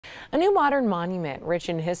A new modern monument rich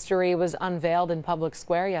in history was unveiled in Public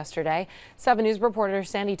Square yesterday. 7 News reporter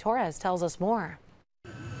Sandy Torres tells us more.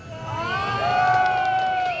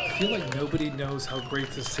 I feel like nobody knows how great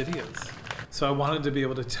this city is. So I wanted to be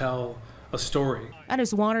able to tell a story. That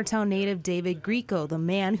is Watertown native David Grieco, the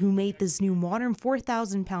man who made this new modern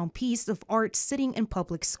 4,000-pound piece of art sitting in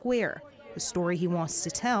Public Square. The story he wants to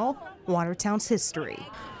tell, Watertown's history.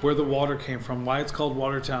 Where the water came from, why it's called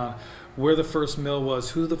Watertown, where the first mill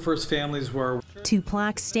was, who the first families were. 2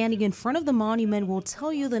 plaques standing in front of the monument will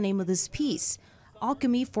tell you the name of this piece,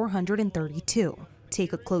 Alchemy 432.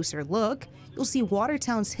 Take a closer look. You'll see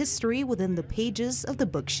Watertown's history within the pages of the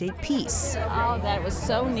book-shaped piece. Oh, that was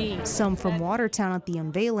so neat. Some from Watertown at the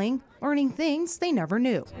unveiling, learning things they never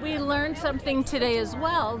knew. We learned something today as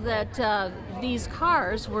well, that these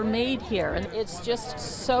cars were made here. And it's just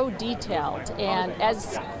so detailed. And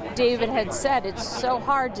as David had said, it's so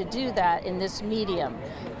hard to do that in this medium.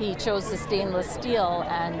 He chose the stainless steel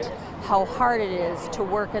and how hard it is to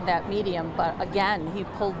work in that medium. But again, he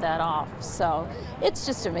pulled that off. So it's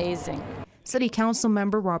just amazing. City Council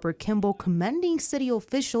member Robert Kimball commending city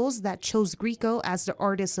officials that chose Grieco as the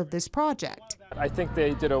artist of this project. I think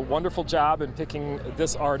they did a wonderful job in picking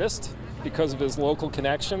this artist because of his local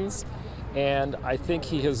connections, and I think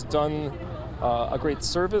he has done a great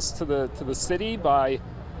service to the city by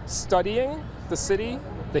studying the city,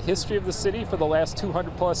 the history of the city for the last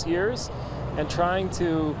 200+ years, and trying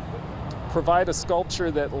to provide a sculpture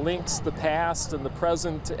that links the past and the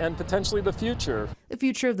present and potentially the future. The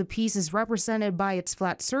future of the piece is represented by its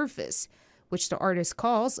flat surface, which the artist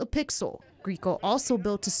calls a pixel. Grieco also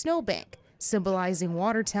built a snowbank, symbolizing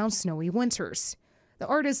Watertown's snowy winters. The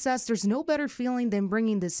artist says there's no better feeling than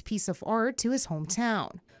bringing this piece of art to his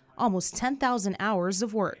hometown. Almost 10,000 hours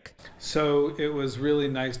of work. So it was really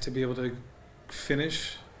nice to be able to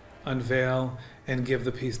finish, unveil, and give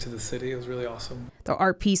the piece to the city. It was really awesome. The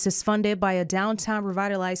art piece is funded by a Downtown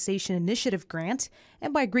Revitalization Initiative grant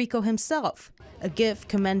and by Grieco himself, a gift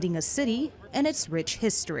commending a city and its rich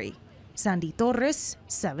history. Sandy Torres,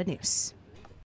 7 News.